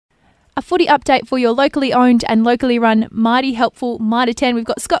A footy update for your locally owned and locally run Mighty Helpful Mitre 10. We've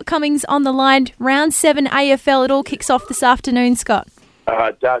got Scott Cummings on the line. Round 7 AFL. It all kicks off this afternoon, Scott.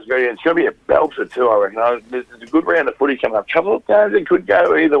 It does, very. It's going to be a belter too, I reckon. There's a good round of footy coming up. A couple of games that could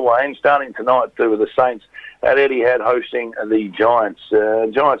go either way, and starting tonight too with the Saints at Etihad hosting the Giants.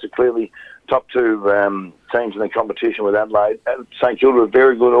 Giants are clearly top two teams in the competition with Adelaide. St Kilda were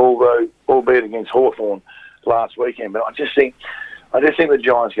very good, albeit against Hawthorn last weekend. But I just think the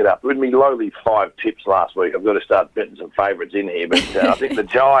Giants get up. With me lowly 5 tips last week, I've got to start betting some favourites in here. But I think the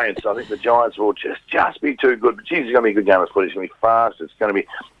Giants will just be too good. But geez, it's going to be a good game of footy. It's going to be fast. It's going to be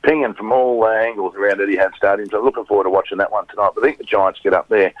pinging from all angles around Etihad Stadium. So I'm looking forward to watching that one tonight. But I think the Giants get up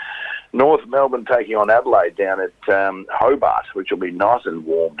there. North Melbourne taking on Adelaide down at Hobart, which will be nice and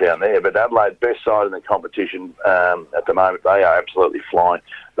warm down there. But Adelaide, best side in the competition at the moment. They are absolutely flying.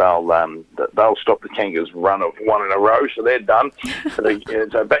 They'll stop the Kangaroos' run of 1 in a row, so they're done. So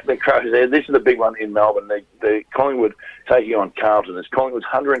back to the Crows there. This is the big one in Melbourne. The Collingwood taking on Carlton. It's Collingwood's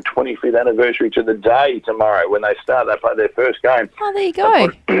 125th anniversary to the day tomorrow when they start. They play their first game. Oh, there you go.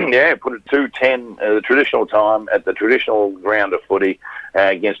 Put it 2:10 the traditional time at the traditional ground of footy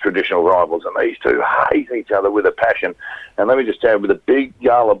against traditional rivals. And these two hate each other with a passion. And let me just tell you, with a big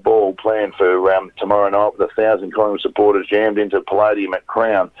gala ball planned for tomorrow night with 1,000 Collingwood supporters jammed into Palladium at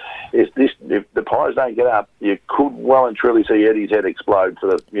Crown, if the Pies don't get up, you could well and truly see Eddie's head explode for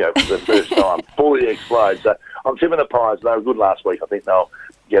the first time, fully explode. So I'm tipping the Pies. They were good last week. I think they'll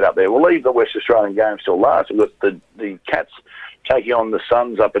get up there. We'll leave the West Australian games till last. We've got the Cats taking on the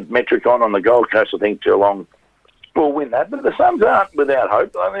Suns up at Metricon on the Gold Coast. I think Geelong will win that. But the Suns aren't without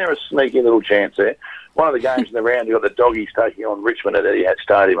hope. I mean, they're a sneaky little chance there. One of the games in the round, you've got the Doggies taking on Richmond at Etihad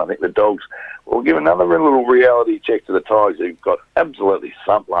Stadium. I think the Dogs will give another little reality check to the Tigers, who got absolutely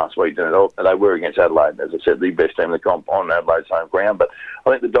thumped last week. They were against Adelaide, as I said, the best team in the comp on Adelaide's home ground. But I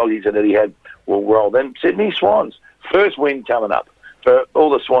think the Doggies at Etihad will roll them. Sydney Swans, first win coming up. For all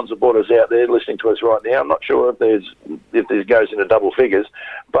the Swan supporters out there listening to us right now, I'm not sure if this goes into double figures,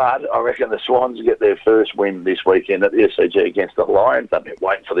 but I reckon the Swans get their first win this weekend at the SCG against the Lions. They've been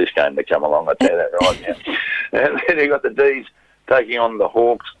waiting for this game to come along, I tell you that right now. And then you've got the D's taking on the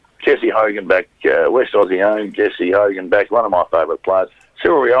Hawks. Jesse Hogan back, West Aussie owned Jesse Hogan back, one of my favourite players.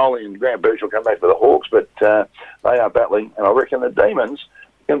 Cyril Rioli and Grant Birch will come back for the Hawks, but they are battling, and I reckon the Demons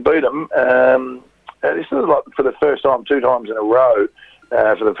can beat them. This is like for the first time, 2 times in a row,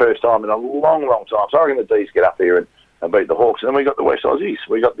 for the first time in a long, long time. So I reckon the D's get up here and beat the Hawks. And then we got the West Aussies.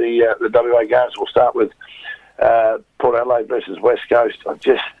 We got the WA games. We'll start with Port Adelaide versus West Coast.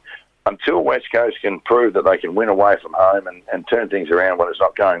 Until West Coast can prove that they can win away from home and turn things around when it's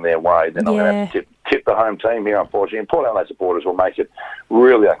not going their way, then I'm going to have to tip the home team here, unfortunately. And Port Adelaide supporters will make it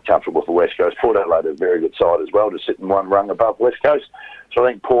really uncomfortable for West Coast. Port Adelaide are a very good side as well, just sitting one rung above West Coast. So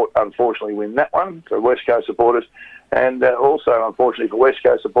I think Port, unfortunately, win that one for West Coast supporters. And also, unfortunately, for West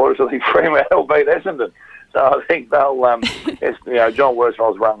Coast supporters, I think Fremantle beat Essendon. So I think they'll, John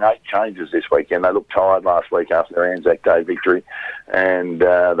Worsfold's rung 8 changes this weekend. They looked tired last week after their Anzac Day victory, and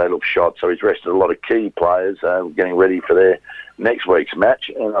they looked shot. So he's rested a lot of key players getting ready for their next week's match.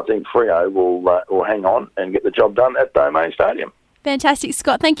 And I think Freo will hang on and get the job done at Domain Stadium. Fantastic,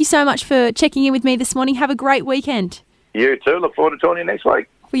 Scott. Thank you so much for checking in with me this morning. Have a great weekend. You too. Look forward to talking to you next week.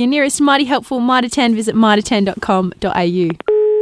 For your nearest Mighty Helpful Mitre 10, visit mitre10.com.au.